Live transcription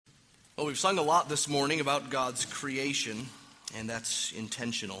Well, we've sung a lot this morning about God's creation, and that's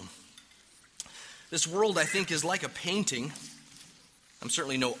intentional. This world, I think, is like a painting. I'm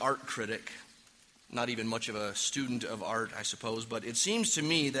certainly no art critic, not even much of a student of art, I suppose, but it seems to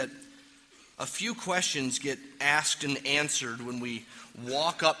me that a few questions get asked and answered when we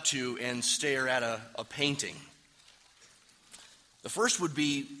walk up to and stare at a painting. The first would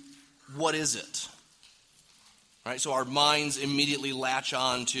be, what is it? Right, so our minds immediately latch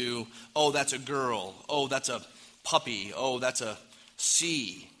on to, oh, that's a girl. Oh, that's a puppy. Oh, that's a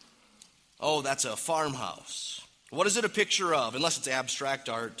sea. Oh, that's a farmhouse. What is it a picture of? Unless it's abstract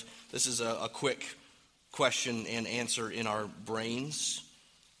art, this is a quick question and answer in our brains.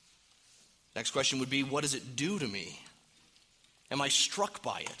 Next question would be, what does it do to me? Am I struck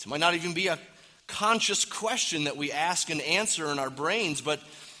by it? It might not even be a conscious question that we ask and answer in our brains, but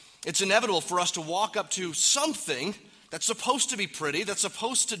it's inevitable for us to walk up to something that's supposed to be pretty, that's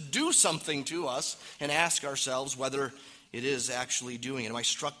supposed to do something to us, and ask ourselves whether it is actually doing it. Am I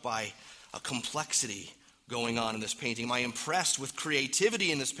struck by a complexity going on in this painting? Am I impressed with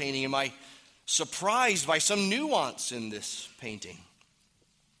creativity in this painting? Am I surprised by some nuance in this painting?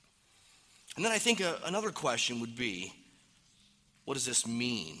 And then I think another question would be, what does this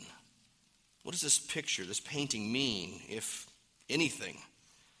mean? What does this picture, this painting mean, if anything?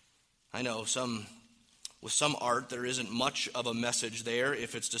 I know with some art there isn't much of a message there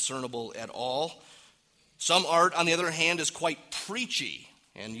if it's discernible at all. Some art, on the other hand, is quite preachy,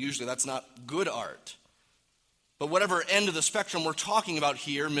 and usually that's not good art. But whatever end of the spectrum we're talking about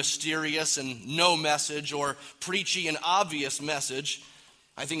here, mysterious and no message, or preachy and obvious message,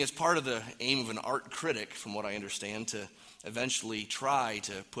 I think it's part of the aim of an art critic, from what I understand, to eventually try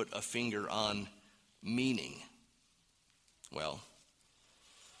to put a finger on meaning. Well,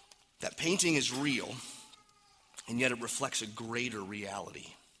 that painting is real, and yet it reflects a greater reality,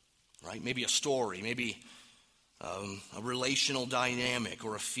 right? Maybe a story, maybe a relational dynamic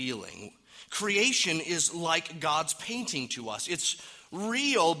or a feeling. Creation is like God's painting to us. It's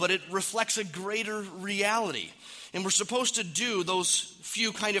real, but it reflects a greater reality. And we're supposed to do those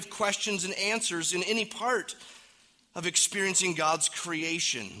few kind of questions and answers in any part of experiencing God's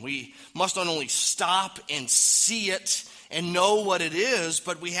creation. We must not only stop and see it and know what it is,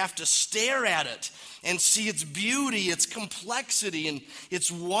 but we have to stare at it and see its beauty, its complexity, and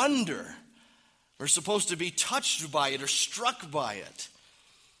its wonder. We're supposed to be touched by it or struck by it.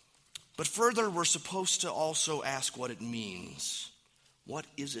 But further, we're supposed to also ask what it means. What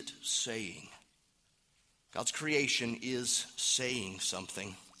is it saying? God's creation is saying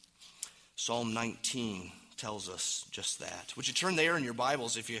something. Psalm 19 tells us just that. Would you turn there in your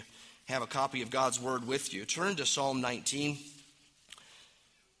Bibles if you have a copy of God's Word with you? Turn to Psalm 19.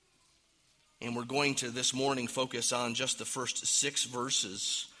 And we're going to this morning focus on just the first 6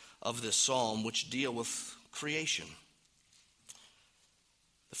 verses of this psalm, which deal with creation.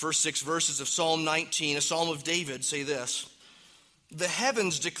 The first 6 verses of Psalm 19, a psalm of David, say this: "The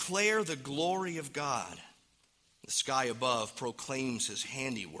heavens declare the glory of God. The sky above proclaims his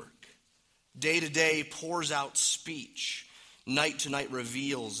handiwork. Day to day pours out speech. Night to night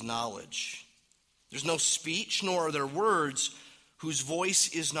reveals knowledge. There's no speech, nor are there words whose voice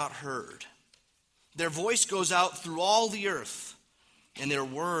is not heard. Their voice goes out through all the earth, and their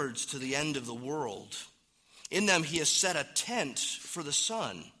words to the end of the world. In them he has set a tent for the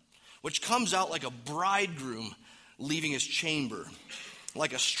sun, which comes out like a bridegroom leaving his chamber.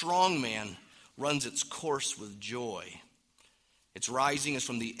 Like a strong man runs its course with joy. Its rising is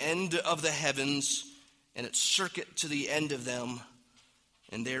from the end of the heavens, and its circuit to the end of them,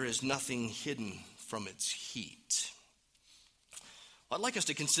 and there is nothing hidden from its heat." Well, I'd like us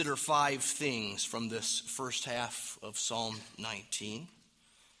to consider 5 things from this first half of Psalm 19.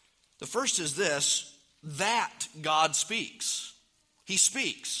 The first is this: that God speaks. He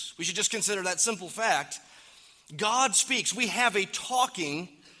speaks. We should just consider that simple fact. God speaks. We have a talking,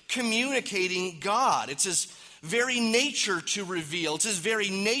 communicating God. It's his very nature to reveal. It's his very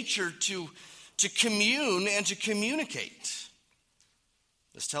nature to commune and to communicate.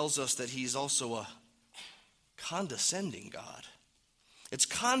 This tells us that he's also a condescending God. It's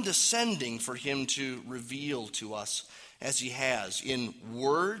condescending for him to reveal to us as he has in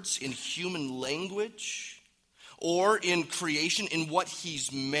words, in human language, or in creation, in what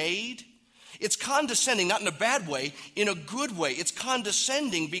he's made. It's condescending, not in a bad way, in a good way. It's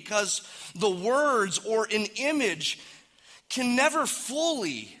condescending because the words or an image can never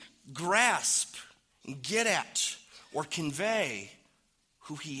fully grasp, get at, or convey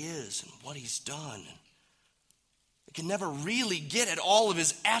who he is and what he's done. It can never really get at all of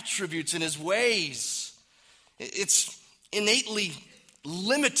his attributes and his ways. It's innately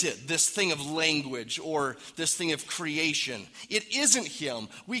limited this thing of language or this thing of creation. It isn't him.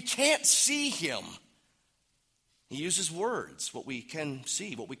 We can't see him. He uses words, what we can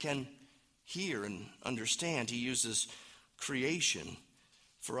see, what we can hear and understand. He uses creation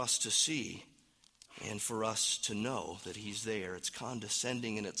for us to see and for us to know that he's there. It's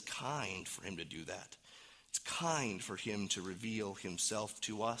condescending and it's kind for him to do that. It's kind for him to reveal himself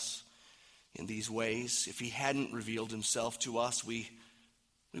to us in these ways. If he hadn't revealed himself to us, we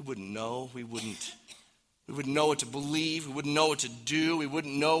wouldn't know. We wouldn't know what to believe. We wouldn't know what to do. We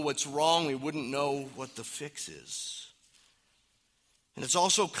wouldn't know what's wrong. We wouldn't know what the fix is. And it's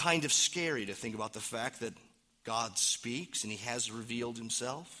also kind of scary to think about the fact that God speaks and he has revealed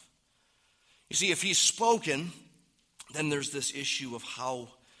himself. You see, if he's spoken, then there's this issue of how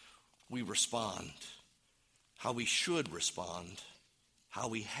we respond, how we should respond, how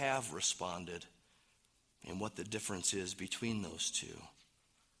we have responded, and what the difference is between those two.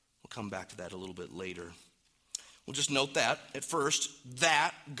 We'll come back to that a little bit later. We'll just note that, at first,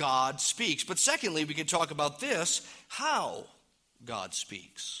 that God speaks. But secondly, we could talk about this, how God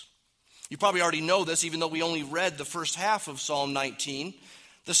speaks. You probably already know this, even though we only read the first half of Psalm 19.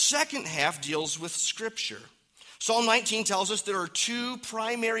 The second half deals with Scripture. Psalm 19 tells us there are two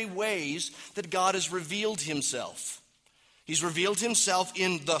primary ways that God has revealed himself. He's revealed himself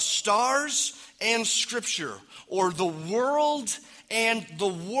in the stars and Scripture, or the world and the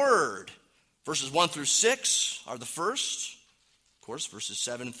Word. Verses 1 through 6 are the first. Of course, verses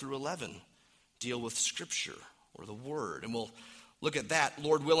 7 through 11 deal with Scripture, or the Word. And we'll look at that,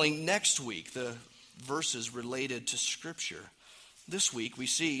 Lord willing, next week, the verses related to Scripture. This week, we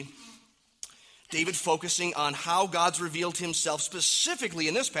see David focusing on how God's revealed himself, specifically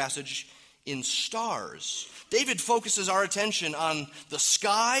in this passage, in stars. David focuses our attention on the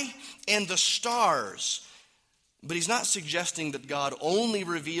sky and the stars. But he's not suggesting that God only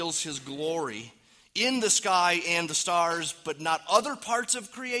reveals his glory in the sky and the stars, but not other parts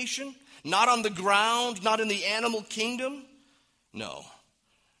of creation, not on the ground, not in the animal kingdom. No.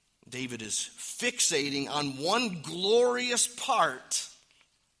 David is fixating on one glorious part,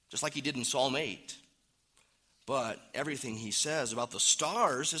 just like he did in Psalm 8. But everything he says about the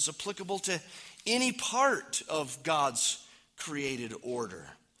stars is applicable to any part of God's created order.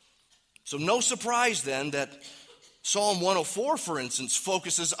 So no surprise then that Psalm 104, for instance,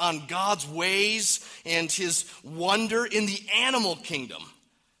 focuses on God's ways and his wonder in the animal kingdom.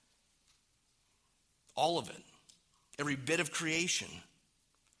 All of it, every bit of creation.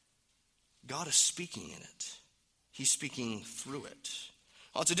 God is speaking in it. He's speaking through it.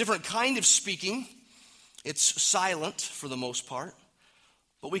 Well, it's a different kind of speaking. It's silent for the most part.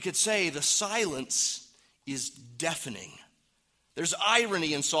 But we could say the silence is deafening. There's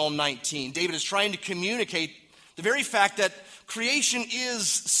irony in Psalm 19. David is trying to communicate the very fact that creation is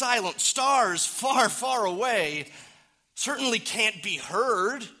silent. Stars far, far away certainly can't be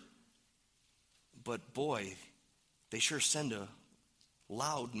heard. But boy, they sure send a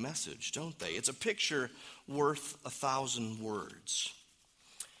loud message, don't they? It's a picture worth 1,000 words.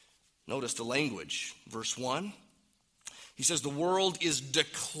 Notice the language. Verse 1, he says the world is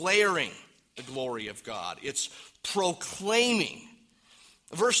declaring the glory of God. It's proclaiming.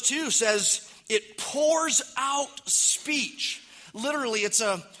 Verse 2 says it pours out speech. Literally, it's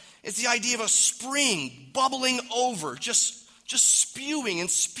the idea of a spring bubbling over, just spewing and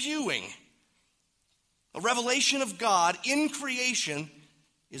spewing. A revelation of God in creation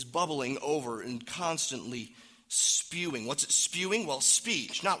is bubbling over and constantly spewing. What's it spewing? Well,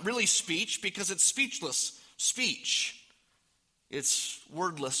 speech. Not really speech, because it's speechless speech. It's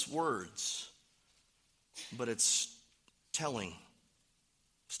wordless words. But it's telling.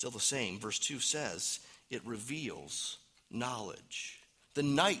 Still the same. Verse 2 says it reveals knowledge. The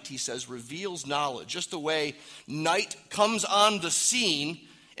night, he says, reveals knowledge. Just the way night comes on the scene.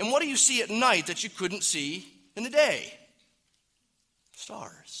 And what do you see at night that you couldn't see in the day?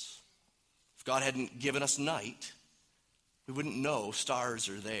 Stars. If God hadn't given us night, we wouldn't know stars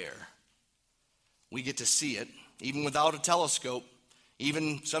are there. We get to see it, even without a telescope,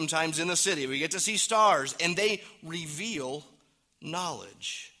 even sometimes in the city. We get to see stars, and they reveal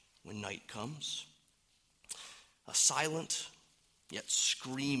knowledge when night comes. A silent yet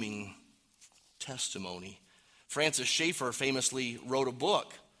screaming testimony. Francis Schaeffer famously wrote a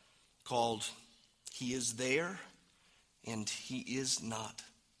book called He Is There and He Is Not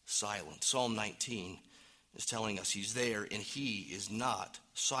Silent. Psalm 19 is telling us he's there and he is not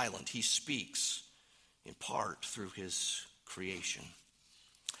silent. He speaks in part through his creation.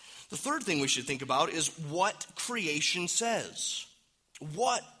 The third thing we should think about is what creation says.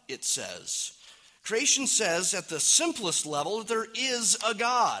 What it says. Creation says at the simplest level that there is a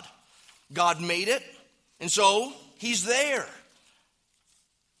God. God made it, and so he's there.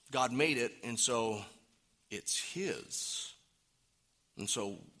 God made it, and so it's his. And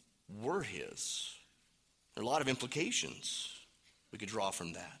so we're his. There are a lot of implications we could draw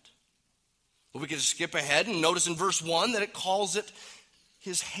from that. But we could skip ahead and notice in verse 1 that it calls it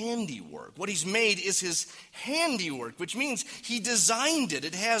his handiwork. What he's made is his handiwork, which means he designed it.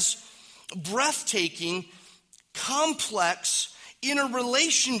 It has breathtaking, complex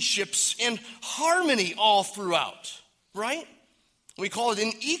interrelationships and harmony all throughout, right? We call it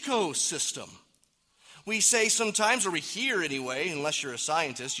an ecosystem. We say sometimes, or we hear anyway, unless you're a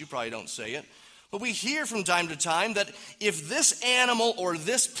scientist, you probably don't say it, but we hear from time to time that if this animal or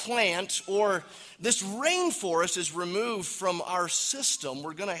this plant or this rainforest is removed from our system,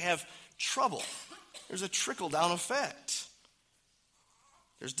 we're going to have trouble. There's a trickle-down effect.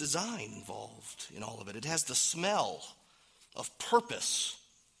 There's design involved in all of it. It has the smell of purpose,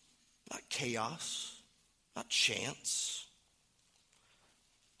 not chaos, not chance.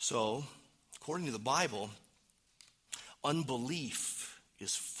 So, according to the Bible, unbelief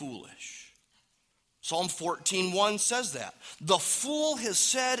is foolish. Psalm 14:1 says that. The fool has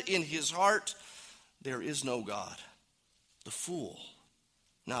said in his heart, there is no God. The fool.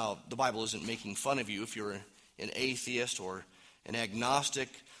 Now, the Bible isn't making fun of you if you're an atheist or an agnostic.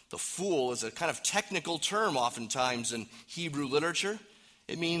 The fool is a kind of technical term oftentimes in Hebrew literature.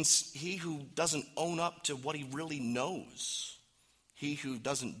 It means he who doesn't own up to what he really knows. He who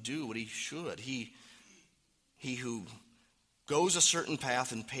doesn't do what he should. He who goes a certain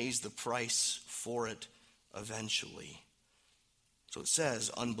path and pays the price for it eventually. So it says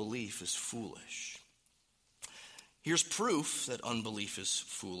unbelief is foolish. Here's proof that unbelief is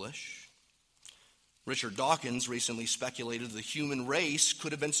foolish. Richard Dawkins recently speculated the human race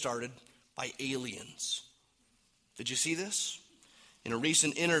could have been started by aliens. Did you see this? In a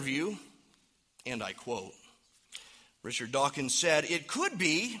recent interview, and I quote, Richard Dawkins said, "It could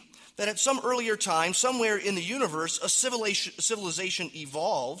be that at some earlier time, somewhere in the universe, a civilization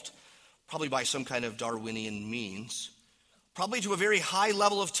evolved, probably by some kind of Darwinian means, probably to a very high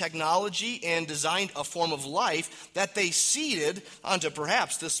level of technology and designed a form of life that they seeded onto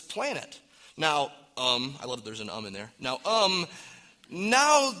perhaps this planet. Now, I love that there's an in there. Now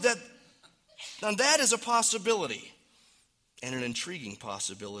that is a possibility, and an intriguing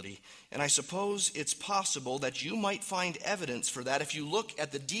possibility. And I suppose it's possible that you might find evidence for that if you look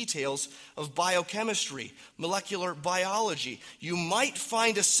at the details of biochemistry, molecular biology. You might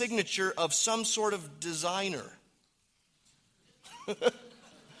find a signature of some sort of designer."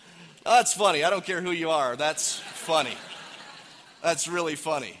 That's funny. I don't care who you are. That's funny. That's really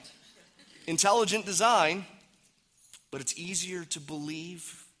funny. Intelligent design, but it's easier to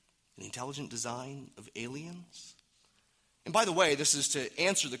believe in the intelligent design of aliens. And by the way, this is to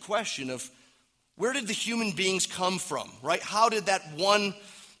answer the question of where did the human beings come from, right? How did that 1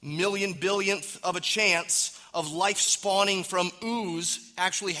 million billionth of a chance of life spawning from ooze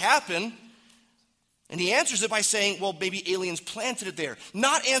actually happen? And he answers it by saying, well, maybe aliens planted it there.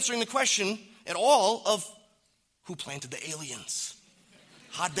 Not answering the question at all of who planted the aliens.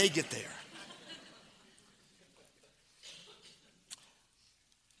 How'd they get there?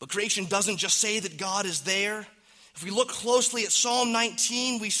 But creation doesn't just say that God is there. If we look closely at Psalm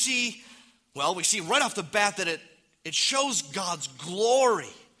 19, we see right off the bat that it shows God's glory.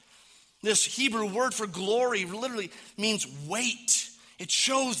 This Hebrew word for glory literally means weight. It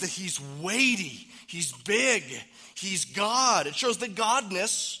shows that he's weighty, he's big, he's God. It shows the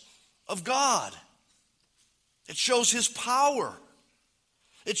godness of God. It shows his power.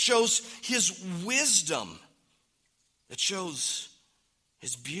 It shows his wisdom. It shows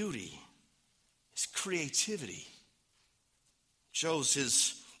his beauty, his creativity. It shows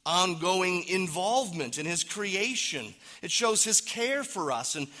his ongoing involvement in his creation. It shows his care for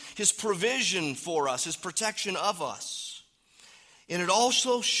us and his provision for us, his protection of us. And it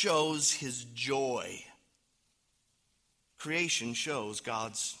also shows his joy. Creation shows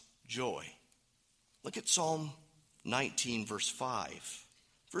God's joy. Look at Psalm 19, verse 5.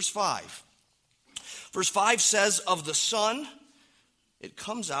 Verse 5. Verse 5 says, of the sun, it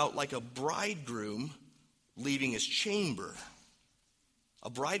comes out like a bridegroom leaving his chamber. A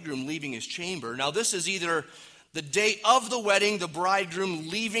bridegroom leaving his chamber. Now, this is either the day of the wedding, the bridegroom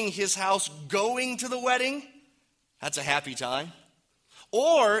leaving his house, going to the wedding. That's a happy time.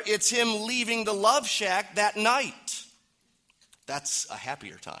 Or it's him leaving the love shack that night. That's a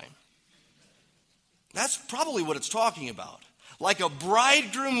happier time. That's probably what it's talking about. Like a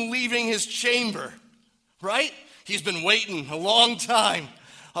bridegroom leaving his chamber, right? He's been waiting a long time.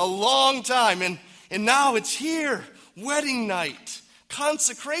 And And now it's here, wedding night,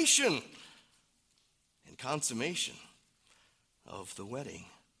 consecration, and consummation of the wedding.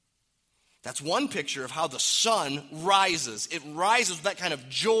 That's one picture of how the sun rises. It rises with that kind of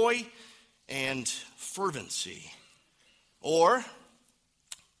joy and fervency. Or,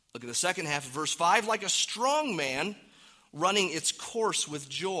 look at the second half of verse 5, like a strong man running its course with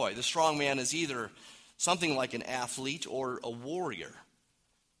joy. The strong man is either something like an athlete or a warrior.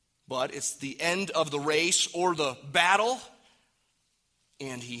 But it's the end of the race or the battle,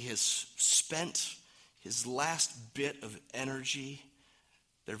 and he has spent his last bit of energy.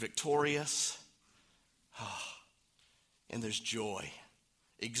 They're victorious. And there's joy.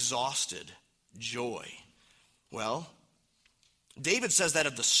 Exhausted joy. Well, David says that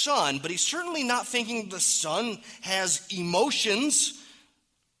of the sun, but he's certainly not thinking the sun has emotions,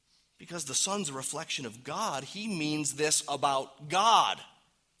 because the sun's a reflection of God. He means this about God,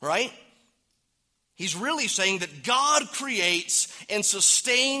 right? He's really saying that God creates and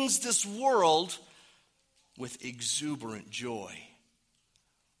sustains this world with exuberant joy,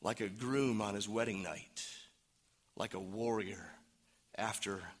 like a groom on his wedding night, like a warrior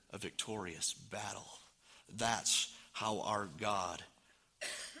after a victorious battle. That's how our God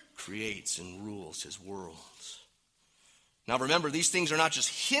creates and rules his world. Now remember, these things are not just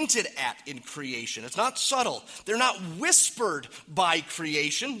hinted at in creation. It's not subtle. They're not whispered by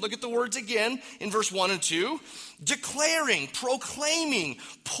creation. Look at the words again in verse 1 and 2. Declaring, proclaiming,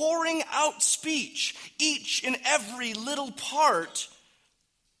 pouring out speech, each and every little part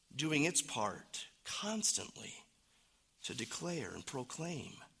doing its part constantly to declare and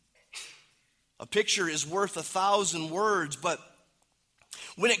proclaim. A picture is worth 1,000 words, but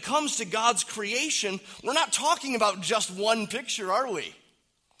when it comes to God's creation, we're not talking about just one picture, are we?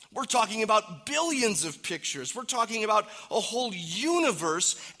 We're talking about billions of pictures. We're talking about a whole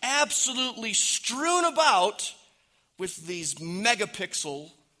universe absolutely strewn about with these megapixel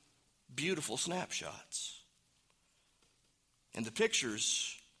beautiful snapshots. And the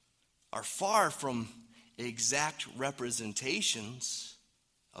pictures are far from exact representations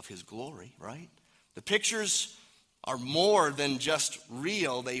of his glory, right? The pictures are more than just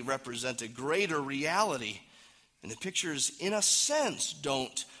real. They represent a greater reality. And the pictures, in a sense,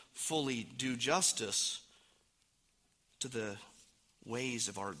 don't fully do justice to the ways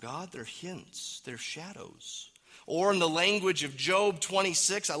of our God. They're hints, they're shadows. Or in the language of Job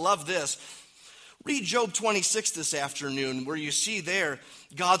 26, I love this. Read Job 26 this afternoon, where you see there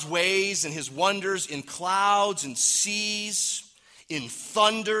God's ways and his wonders in clouds and seas, in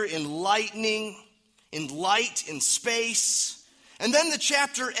thunder, in lightning, in light, in space. And then the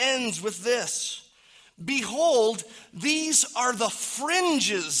chapter ends with this. Behold, these are the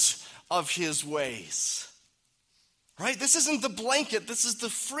fringes of his ways. Right? This isn't the blanket. This is the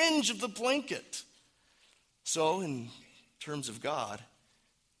fringe of the blanket. So, in terms of God,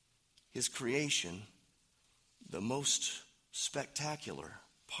 his creation, the most spectacular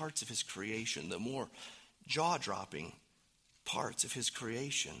parts of his creation, the more jaw-dropping parts of his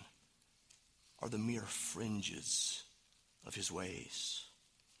creation are the mere fringes of his ways.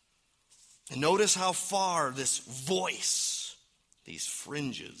 And notice how far this voice, these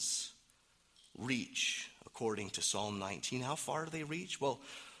fringes, reach according to Psalm 19. How far do they reach? Well,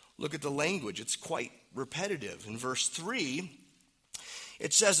 look at the language. It's quite repetitive. In verse 3,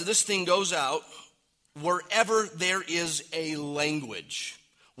 it says that this thing goes out wherever there is a language.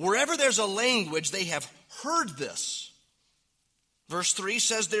 Wherever there's a language, they have heard this. Verse 3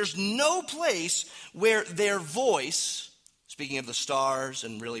 says there's no place where their voice, speaking of the stars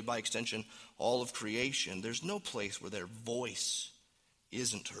and really by extension all of creation, there's no place where their voice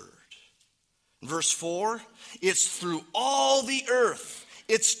isn't heard. In verse 4, it's through all the earth.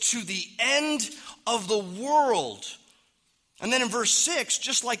 It's to the end of the world. And then in verse 6,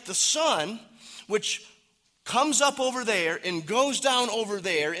 just like the sun, which comes up over there and goes down over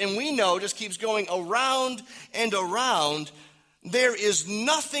there, and we know just keeps going around and around, there is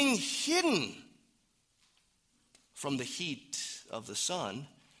nothing hidden from the heat of the sun,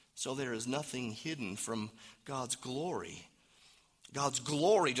 so there is nothing hidden from God's glory. God's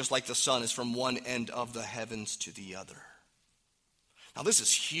glory, just like the sun, is from one end of the heavens to the other. Now, this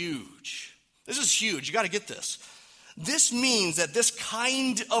is huge. This is huge. You got to get this. This means that this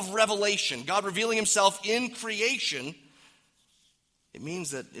kind of revelation, God revealing himself in creation, it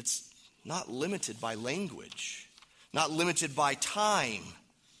means that it's not limited by language. Not limited by time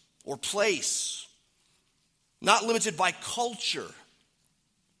or place. Not limited by culture.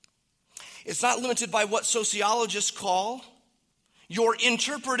 It's not limited by what sociologists call your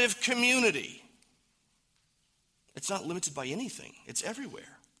interpretive community. It's not limited by anything. It's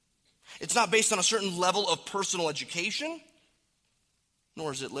everywhere. It's not based on a certain level of personal education,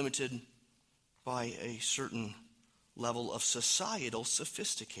 nor is it limited by a certain level of societal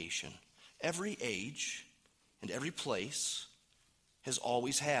sophistication. Every age and every place has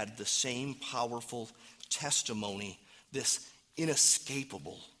always had the same powerful testimony, this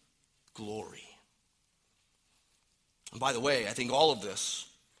inescapable glory. And by the way, I think all of this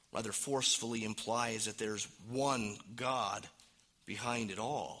rather forcefully implies that there's one God behind it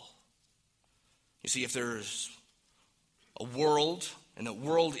all. You see, if there's a world, and the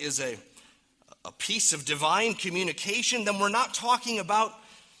world is a piece of divine communication, then we're not talking about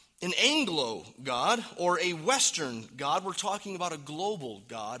an Anglo God or a Western God. We're talking about a global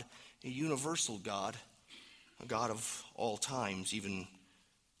God, a universal God, a God of all times, even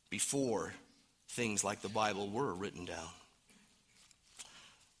before things like the Bible were written down.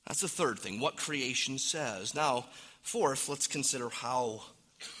 That's the third thing, what creation says. Now, fourth, let's consider how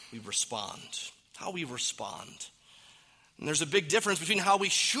we respond. How we respond. And there's a big difference between how we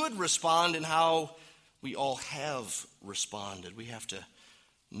should respond and how we all have responded. We have to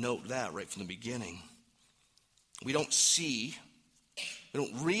note that right from the beginning. We don't see, we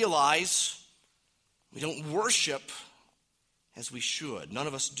don't realize, we don't worship as we should. None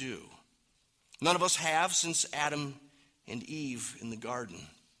of us do. None of us have since Adam and Eve in the garden.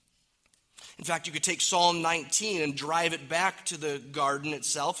 In fact, you could take Psalm 19 and drive it back to the garden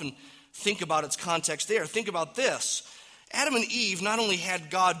itself and think about its context there. Think about this. Adam and Eve not only had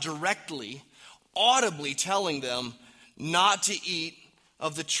God directly, audibly telling them not to eat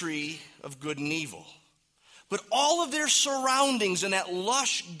of the tree of good and evil, but all of their surroundings in that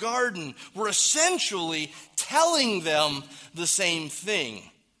lush garden were essentially telling them the same thing,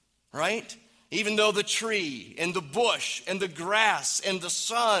 right? Even though the tree and the bush and the grass and the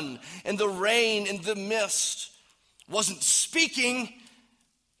sun and the rain and the mist wasn't speaking,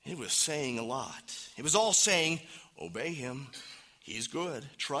 it was saying a lot. It was all saying, obey him. He's good.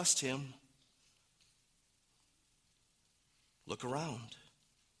 Trust him. Look around.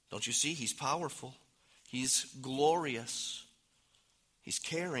 Don't you see? He's powerful. He's glorious. He's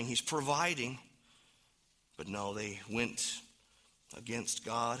caring. He's providing. But no, they went against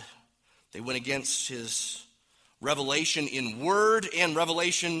God. They went against his revelation in word and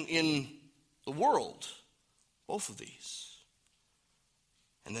revelation in the world. Both of these.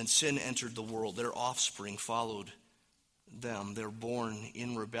 And then sin entered the world. Their offspring followed them. They're born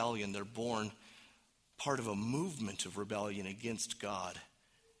in rebellion. They're born part of a movement of rebellion against God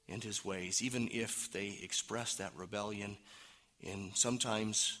and his ways, even if they express that rebellion in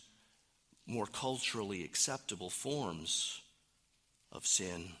sometimes more culturally acceptable forms of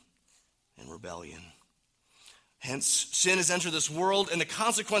sin and rebellion. Hence, sin has entered this world, and the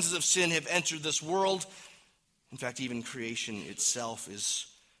consequences of sin have entered this world. In fact, even creation itself is,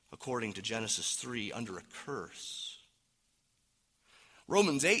 according to Genesis 3, under a curse.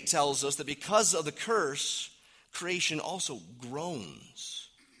 Romans 8 tells us that because of the curse, creation also groans.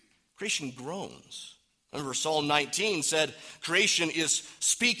 Creation groans. Remember, Psalm 19 said, creation is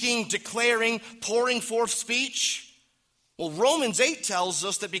speaking, declaring, pouring forth speech. Well, Romans 8 tells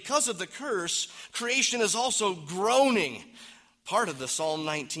us that because of the curse, creation is also groaning. Part of the Psalm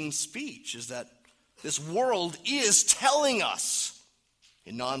 19 speech is that this world is telling us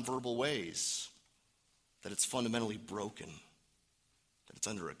in nonverbal ways that it's fundamentally broken, that it's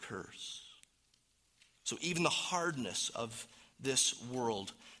under a curse. So even the hardness of this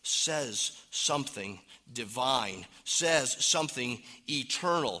world says something divine, says something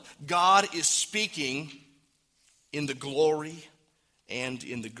eternal. God is speaking in the glory and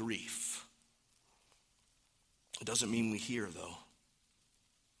in the grief. It doesn't mean we hear, though.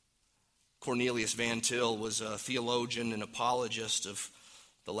 Cornelius Van Til was a theologian and apologist of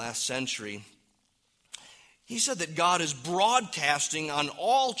the last century. He said that God is broadcasting on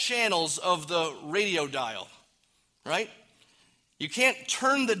all channels of the radio dial, right? You can't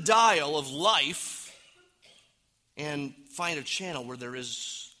turn the dial of life and find a channel where there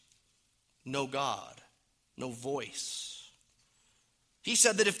is no God, no voice. He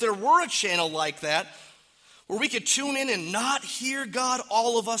said that if there were a channel like that, where we could tune in and not hear God,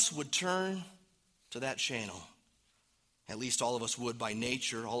 all of us would turn to that channel. At least all of us would by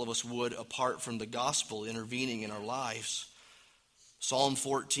nature. All of us would apart from the gospel intervening in our lives. Psalm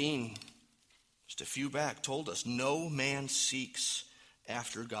 14, just a few back, told us, no man seeks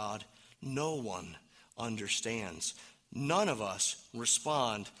after God. No one understands. None of us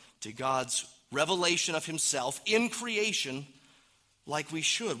respond to God's revelation of himself in creation like we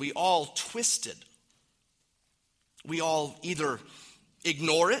should. We all twist it. We all either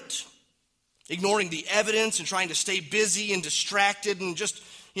ignore it, ignoring the evidence and trying to stay busy and distracted and just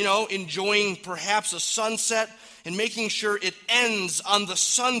enjoying perhaps a sunset and making sure it ends on the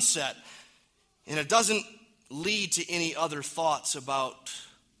sunset and it doesn't lead to any other thoughts about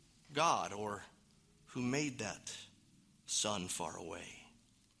God or who made that sun far away.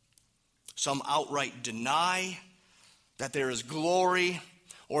 Some outright deny that there is glory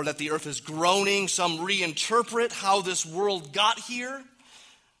or that the earth is groaning. Some reinterpret how this world got here.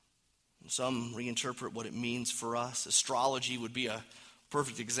 Some reinterpret what it means for us. Astrology would be a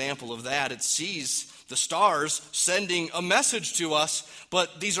perfect example of that. It sees the stars sending a message to us,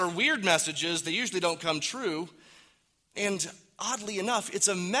 but these are weird messages. They usually don't come true. And oddly enough, it's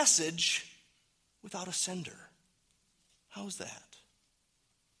a message without a sender. How is that?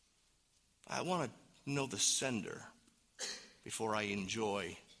 I want to know the sender before I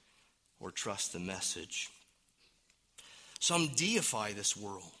enjoy or trust the message. Some deify this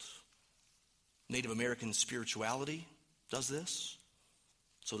world. Native American spirituality does this.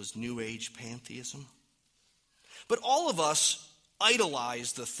 So does New Age pantheism. But all of us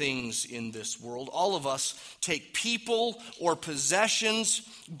idolize the things in this world. All of us take people or possessions,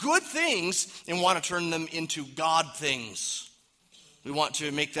 good things, and want to turn them into God things. We want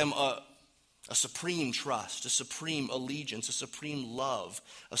to make them a supreme trust, a supreme allegiance, a supreme love,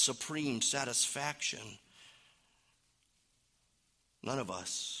 a supreme satisfaction. None of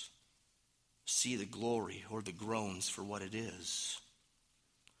us see the glory or the groans for what it is.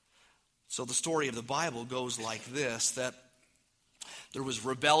 So the story of the Bible goes like this, that there was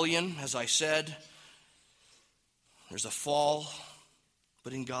rebellion, as I said. There's a fall,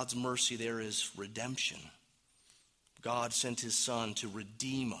 but in God's mercy there is redemption. God sent his Son to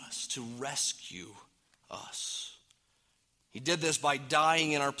redeem us, to rescue us. He did this by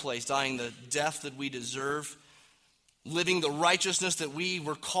dying in our place, dying the death that we deserve, living the righteousness that we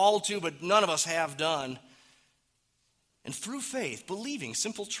were called to, but none of us have done. And through faith, believing,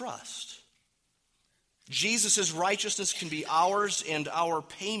 simple trust, Jesus' righteousness can be ours, and our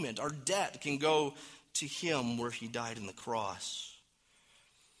payment, our debt, can go to him where he died on the cross.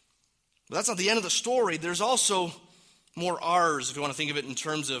 But that's not the end of the story. There's also more ours, if you want to think of it in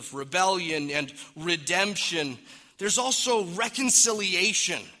terms of rebellion and redemption. There's also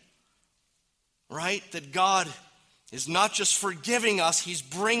reconciliation, right? That God is not just forgiving us, he's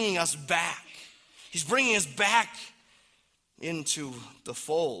bringing us back. He's bringing us back into the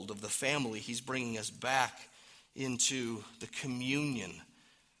fold of the family. He's bringing us back into the communion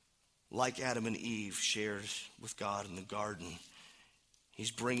like Adam and Eve shared with God in the garden.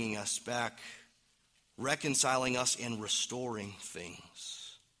 He's bringing us back, reconciling us and restoring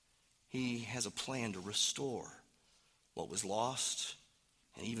things. He has a plan to restore what was lost,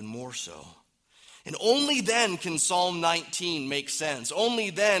 and even more so. And only then can Psalm 19 make sense. Only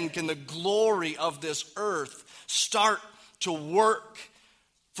then can the glory of this earth start to work,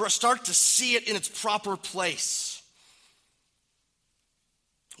 for us start to see it in its proper place.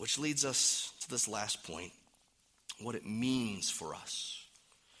 Which leads us to this last point, what it means for us.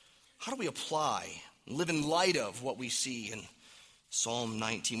 How do we apply, live in light of what we see in Psalm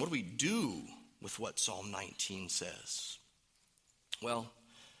 19? What do we do with what Psalm 19 says? Well,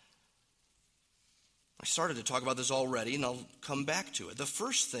 I started to talk about this already, and I'll come back to it. The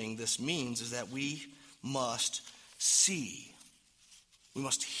first thing this means is that we must see. We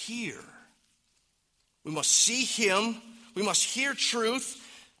must hear. We must see him. We must hear truth.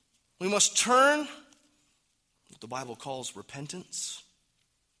 We must turn, what the Bible calls repentance,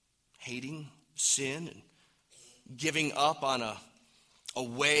 hating sin and giving up on a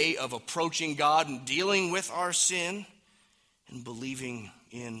way of approaching God and dealing with our sin, and believing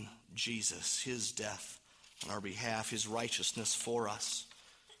in Jesus, his death on our behalf, his righteousness for us.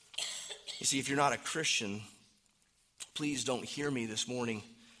 You see, if you're not a Christian, please don't hear me this morning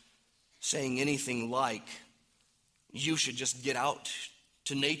saying anything like, you should just get out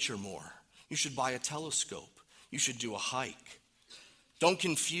to nature more. You should buy a telescope. You should do a hike. Don't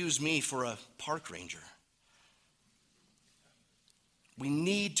confuse me for a park ranger. We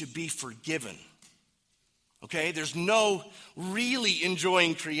need to be forgiven. Okay? There's no really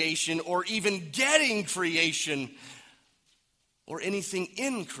enjoying creation or even getting creation or anything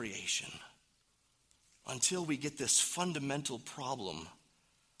in creation until we get this fundamental problem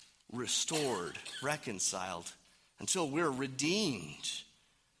restored, reconciled, until we're redeemed.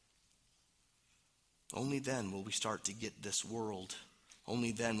 Only then will we start to get this world.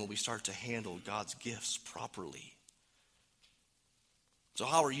 Only then will we start to handle God's gifts properly. So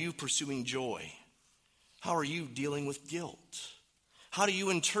how are you pursuing joy? How are you dealing with guilt? How do you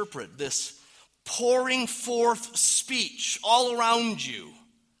interpret this pouring forth speech all around you?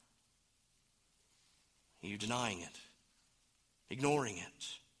 Are you denying it? Ignoring it?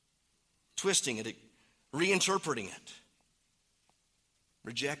 twisting it, reinterpreting it,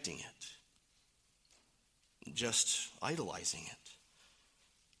 rejecting it, just idolizing it.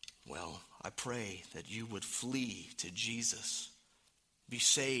 Well, I pray that you would flee to Jesus, be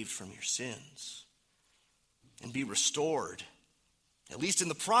saved from your sins, and be restored, at least in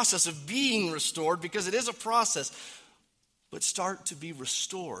the process of being restored, because it is a process. But start to be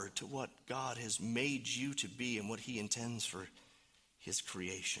restored to what God has made you to be and what he intends for his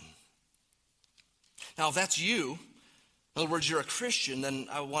creation. Now, if that's you, in other words, you're a Christian, then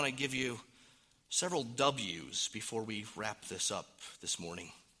I want to give you several W's before we wrap this up this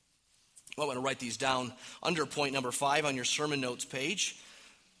morning. Well, I want to write these down under point number 5 on your sermon notes page.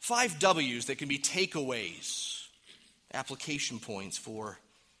 5 W's that can be takeaways, application points for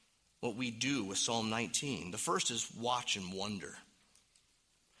what we do with Psalm 19. The first is watch and wonder.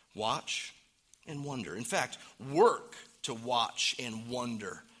 Watch and wonder. In fact, work to watch and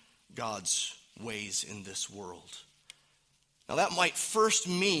wonder God's ways in this world. Now, that might first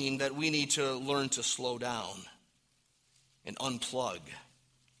mean that we need to learn to slow down and unplug.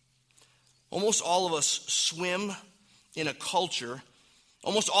 Almost all of us swim in a culture.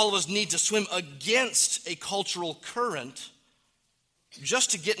 Almost all of us need to swim against a cultural current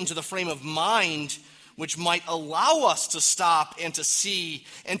just to get into the frame of mind which might allow us to stop and to see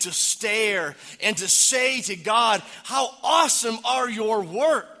and to stare and to say to God, how awesome are your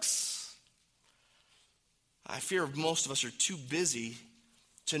works? I fear most of us are too busy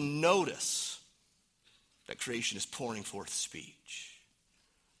to notice that creation is pouring forth speech,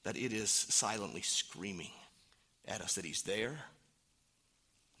 that it is silently screaming at us that he's there,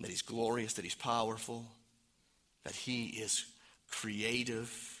 that he's glorious, that he's powerful, that he is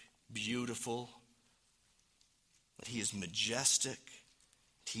creative, beautiful, that he is majestic,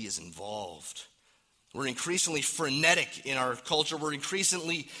 that he is involved. We're increasingly frenetic in our culture. We're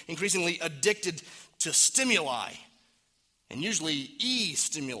increasingly addicted to stimuli, and usually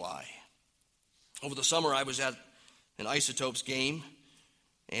e-stimuli. Over the summer, I was at an Isotopes game,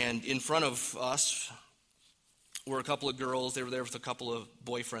 and in front of us were a couple of girls. They were there with a couple of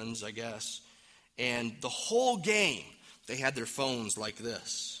boyfriends, I guess. And the whole game, they had their phones like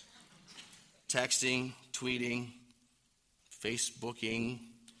this. Texting, tweeting, Facebooking.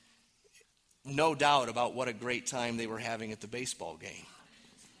 No doubt about what a great time they were having at the baseball game.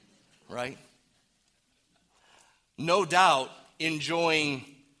 Right? No doubt enjoying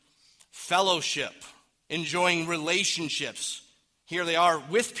fellowship, enjoying relationships. Here they are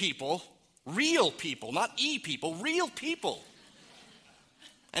with people, real people, not e-people, real people.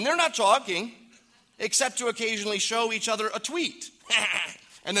 And they're not talking except to occasionally show each other a tweet.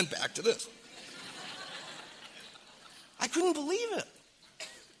 And then back to this. I couldn't believe it.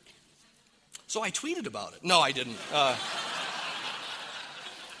 So I tweeted about it. No, I didn't.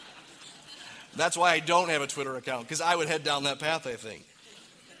 That's why I don't have a Twitter account, because I would head down that path, I think.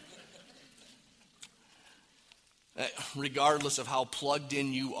 Regardless of how plugged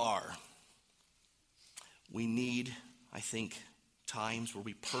in you are, we need, I think, times where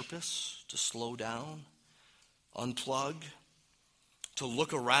we purpose to slow down, unplug, to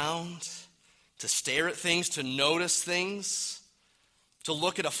look around, to stare at things, to notice things, to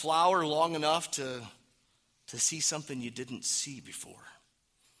look at a flower long enough to see something you didn't see before.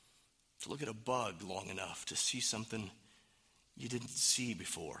 To look at a bug long enough to see something you didn't see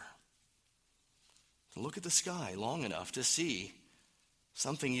before. To look at the sky long enough to see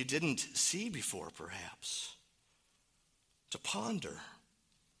something you didn't see before, perhaps. To ponder,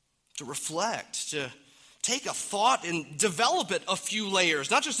 to reflect, to take a thought and develop it a few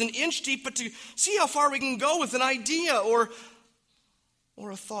layers, not just an inch deep, but to see how far we can go with an idea or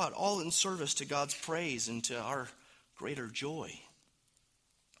a thought, all in service to God's praise and to our greater joy.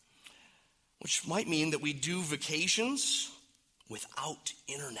 Which might mean that we do vacations without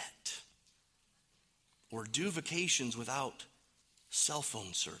internet, or do vacations without cell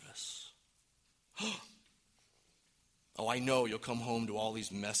phone service. Oh, I know you'll come home to all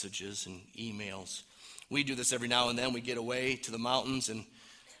these messages and emails. We do this every now and then. We get away to the mountains and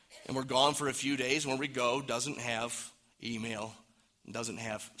we're gone for a few days. Where we go doesn't have email, doesn't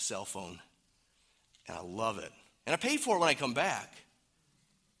have cell phone. And I love it. And I pay for it when I come back.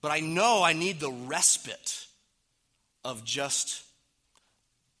 But I know I need the respite of just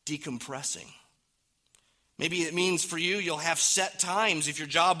decompressing. Maybe it means for you, you'll have set times, if your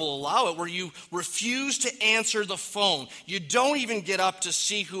job will allow it, where you refuse to answer the phone. You don't even get up to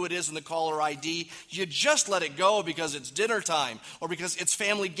see who it is in the caller ID. You just let it go because it's dinner time, or because it's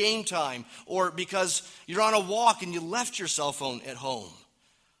family game time, or because you're on a walk and you left your cell phone at home.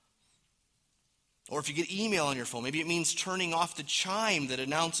 Or if you get email on your phone, maybe it means turning off the chime that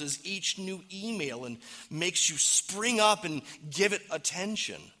announces each new email and makes you spring up and give it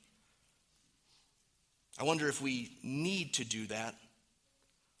attention. I wonder if we need to do that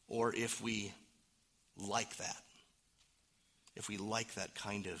or if we like that. If we like that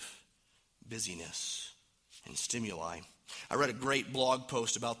kind of busyness and stimuli. I read a great blog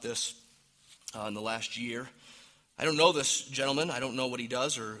post about this in the last year. I don't know this gentleman. I don't know what he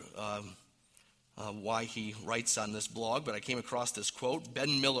does or why he writes on this blog, but I came across this quote.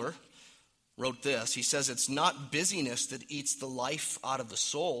 Ben Miller wrote this. He says, "It's not busyness that eats the life out of the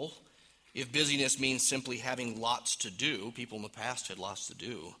soul. If busyness means simply having lots to do, people in the past had lots to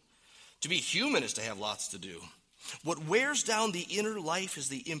do. To be human is to have lots to do. What wears down the inner life is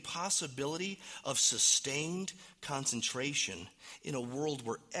the impossibility of sustained concentration in a world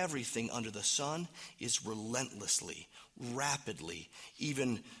where everything under the sun is relentlessly, rapidly,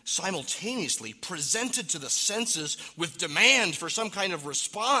 even simultaneously presented to the senses with demand for some kind of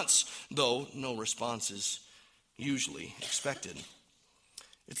response, though no response is usually expected.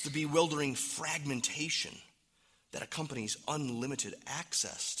 It's the bewildering fragmentation that accompanies unlimited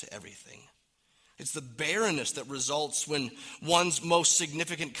access to everything. It's the barrenness that results when one's most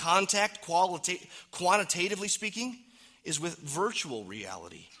significant contact, quantitatively speaking, is with virtual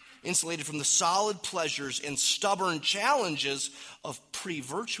reality, insulated from the solid pleasures and stubborn challenges of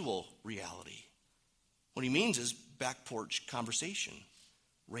pre-virtual reality. What he means is back porch conversation,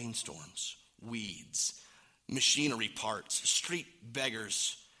 rainstorms, weeds, machinery parts, street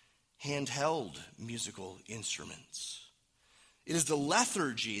beggars, handheld musical instruments. It is the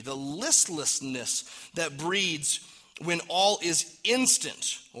lethargy, the listlessness that breeds when all is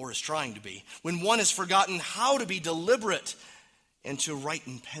instant, or is trying to be, when one has forgotten how to be deliberate and to write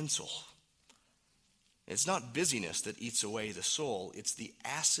in pencil. It's not busyness that eats away the soul, it's the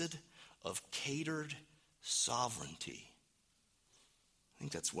acid of catered sovereignty. I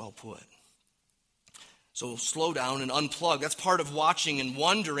think that's well put. So slow down and unplug. That's part of watching and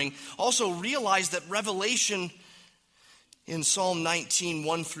wondering. Also realize that Revelation in Psalm 19,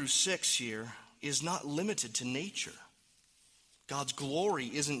 1 through 6 here is not limited to nature. God's glory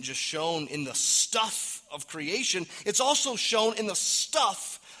isn't just shown in the stuff of creation, it's also shown in the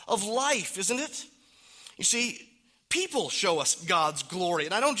stuff of life, isn't it? You see, people show us God's glory,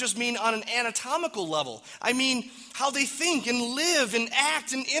 and I don't just mean on an anatomical level. I mean how they think and live and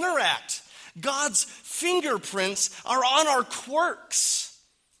act and interact. God's fingerprints are on our quirks,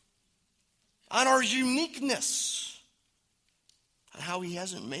 on our uniqueness, and how he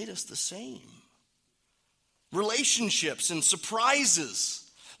hasn't made us the same. Relationships and surprises,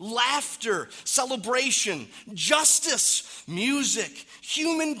 laughter, celebration, justice, music,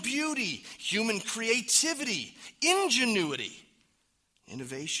 human beauty, human creativity, ingenuity,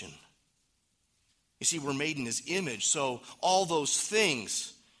 innovation. You see, we're made in his image, so all those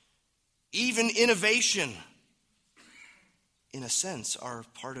things, even innovation, in a sense, are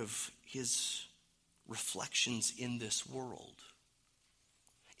part of his reflections in this world.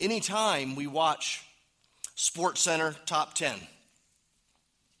 Anytime we watch SportsCenter Top 10,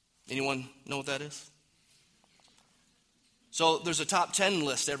 anyone know what that is? So there's a top 10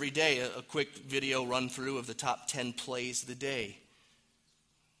 list every day, a quick video run through of the top 10 plays of the day.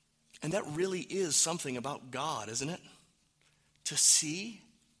 And that really is something about God, isn't it? To see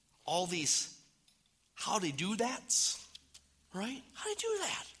all these how they do that, right? How they do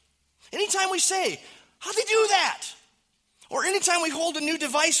that. Anytime we say, how they do that? Or anytime we hold a new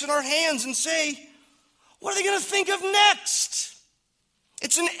device in our hands and say, what are they going to think of next?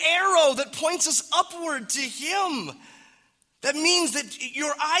 It's an arrow that points us upward to him. That means that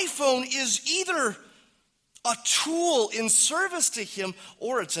your iPhone is either a tool in service to him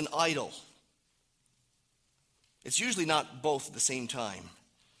or it's an idol. It's usually not both at the same time.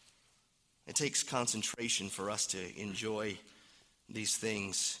 It takes concentration for us to enjoy these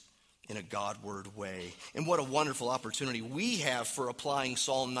things in a Godward way. And what a wonderful opportunity we have for applying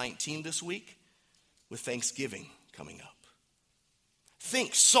Psalm 19 this week with Thanksgiving coming up.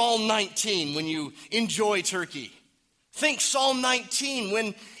 Think Psalm 19 when you enjoy turkey. Think Psalm 19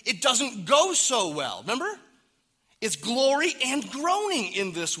 when it doesn't go so well. Remember? It's glory and groaning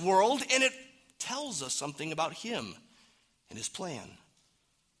in this world, and it tells us something about him and his plan.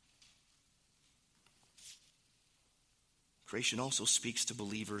 Creation also speaks to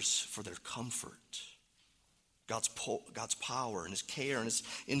believers for their comfort. God's power and his care and his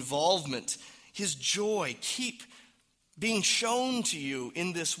involvement, his joy keep being shown to you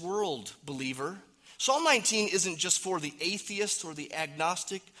in this world, believer. Psalm 19 isn't just for the atheist or the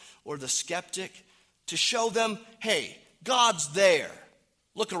agnostic or the skeptic to show them, hey, God's there.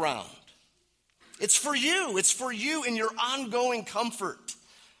 Look around. It's for you. It's for you in your ongoing comfort.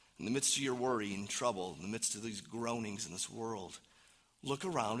 In the midst of your worry and trouble, in the midst of these groanings in this world, look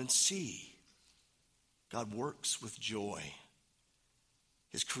around and see. God works with joy.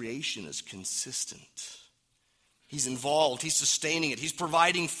 His creation is consistent. He's involved. He's sustaining it. He's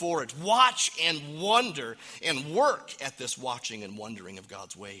providing for it. Watch and wonder and work at this watching and wondering of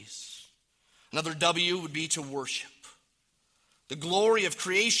God's ways. Another W would be to worship. The glory of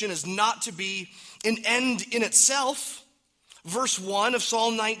creation is not to be an end in itself. Verse 1 of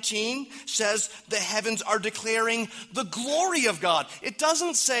Psalm 19 says the heavens are declaring the glory of God. It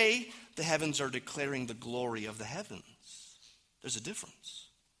doesn't say the heavens are declaring the glory of the heavens. There's a difference.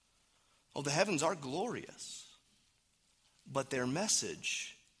 Oh, the heavens are glorious, but their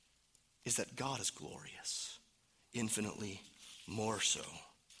message is that God is glorious, infinitely more so.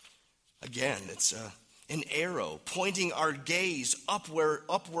 Again, it's an arrow pointing our gaze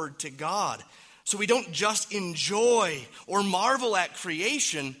upward to God. So we don't just enjoy or marvel at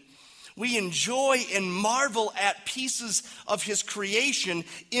creation. We enjoy and marvel at pieces of his creation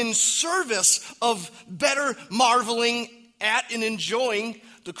in service of better marveling at and enjoying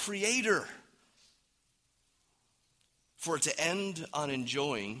the Creator. For it to end on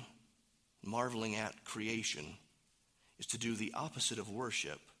enjoying, marveling at creation, is to do the opposite of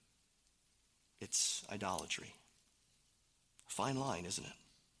worship. It's idolatry. Fine line, isn't it?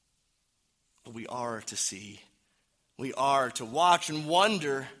 But we are to see, we are to watch and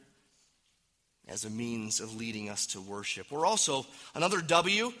wonder as a means of leading us to worship. We're also, another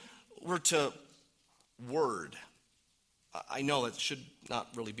W, we're to word. I know it should not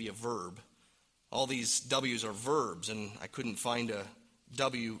really be a verb. All these W's are verbs, and I couldn't find a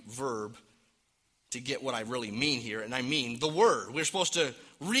W verb to get what I really mean here, and I mean the word. We're supposed to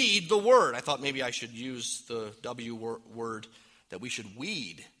read the word. I thought maybe I should use the W word, that we should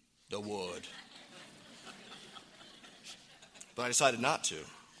weed the wood. But I decided not to.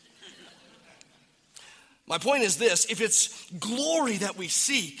 My point is this: if it's glory that we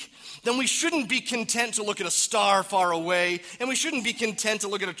seek, then we shouldn't be content to look at a star far away, and we shouldn't be content to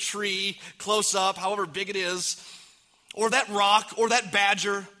look at a tree close up, however big it is, or that rock, or that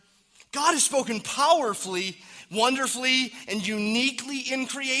badger. God has spoken powerfully, wonderfully, and uniquely in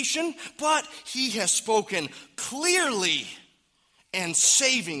creation, but he has spoken clearly and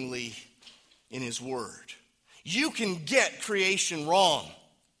savingly in his word. You can get creation wrong.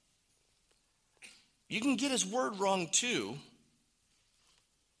 You can get his word wrong too,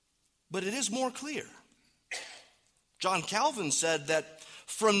 but it is more clear. John Calvin said that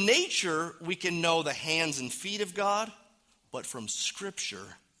from nature we can know the hands and feet of God, but from Scripture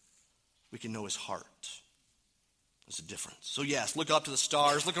we can know his heart. There's a difference. So yes, look up to the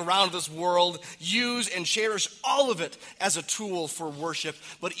stars, look around this world, use and cherish all of it as a tool for worship,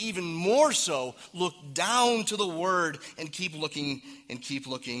 but even more so, look down to the word and keep looking and keep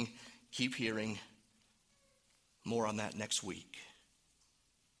looking, keep hearing. More on that next week.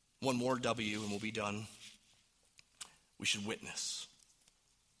 One more W and we'll be done. We should witness.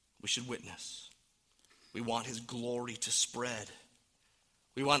 We should witness. We want his glory to spread.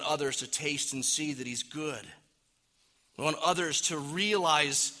 We want others to taste and see that he's good. We want others to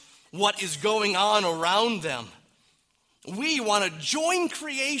realize what is going on around them. We want to join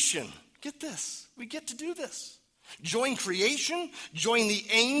creation. Get this. We get to do this. Join creation, join the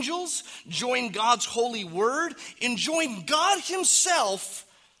angels, join God's holy word, and join God himself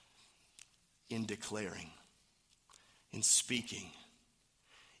in declaring, in speaking,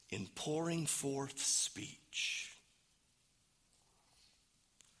 in pouring forth speech.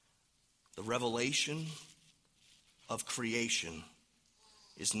 The revelation of creation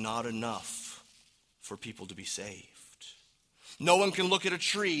is not enough for people to be saved. No one can look at a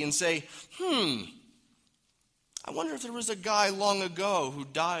tree and say, I wonder if there was a guy long ago who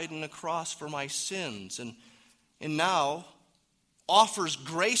died on a cross for my sins and now offers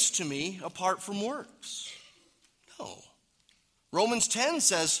grace to me apart from works. No. Romans 10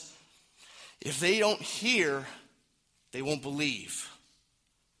 says, if they don't hear, they won't believe.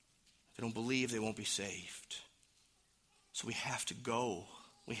 If they don't believe, they won't be saved. So we have to go.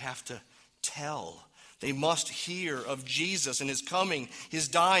 We have to tell. They must hear of Jesus and his coming, his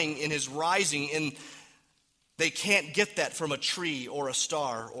dying, and his rising. And they can't get that from a tree or a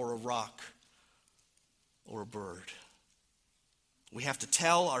star or a rock or a bird. We have to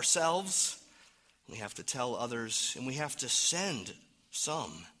tell ourselves, we have to tell others, and we have to send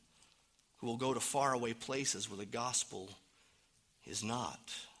some who will go to faraway places where the gospel is not.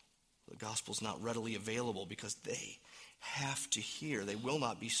 The gospel is not readily available because they have to hear. They will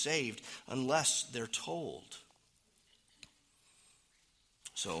not be saved unless they're told.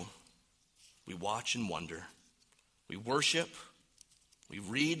 So, we watch and wonder, we worship, we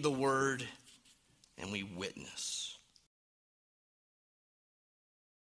read the word, and we witness.